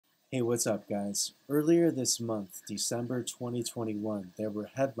Hey, what's up, guys? Earlier this month, December 2021, there were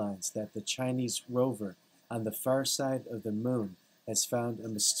headlines that the Chinese rover on the far side of the moon has found a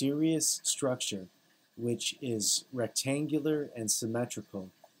mysterious structure which is rectangular and symmetrical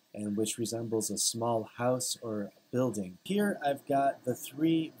and which resembles a small house or building. Here I've got the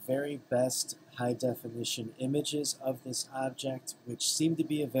three very best high-definition images of this object which seem to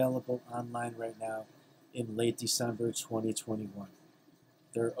be available online right now in late December 2021.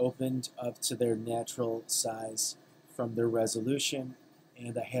 They're opened up to their natural size from their resolution,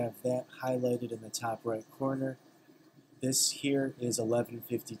 and I have that highlighted in the top right corner. This here is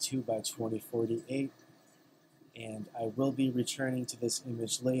 1152 by 2048, and I will be returning to this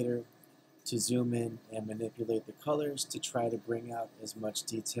image later to zoom in and manipulate the colors to try to bring out as much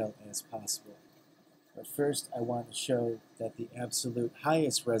detail as possible. But first, I want to show that the absolute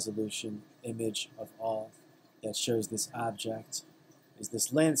highest resolution image of all that shows this object is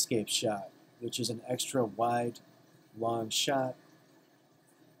this landscape shot, which is an extra wide, long shot.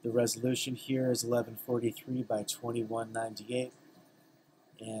 The resolution here is 1143 by 2198,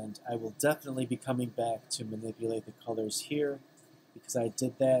 and I will definitely be coming back to manipulate the colors here because I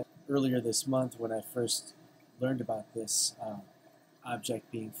did that earlier this month when I first learned about this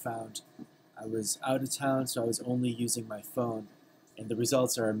object being found. I was out of town, so I was only using my phone, and the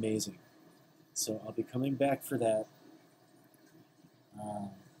results are amazing. So I'll be coming back for that.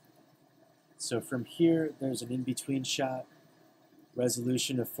 So from here, there's an in-between shot,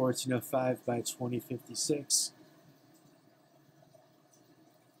 resolution of 1405 by 2056.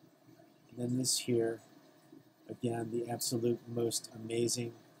 And then this here, again, the absolute most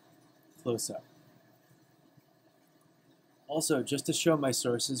amazing close-up. Also, just to show my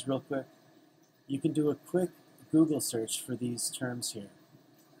sources real quick, you can do a quick Google search for these terms here.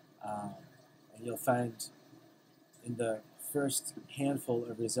 And you'll find in the first handful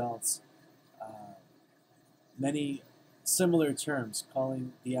of results many similar terms,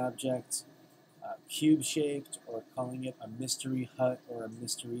 calling the object cube-shaped or calling it a mystery hut or a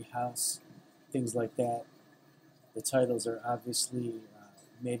mystery house, things like that. The titles are obviously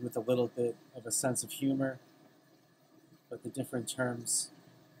made with a little bit of a sense of humor, but the different terms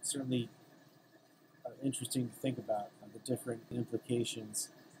certainly are interesting to think about, the different implications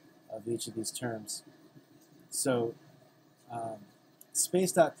of each of these terms. So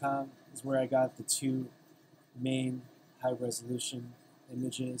space.com is where I got the two main high-resolution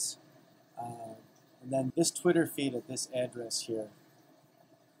images. And then this Twitter feed at this address here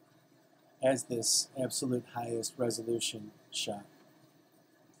has this absolute highest resolution shot.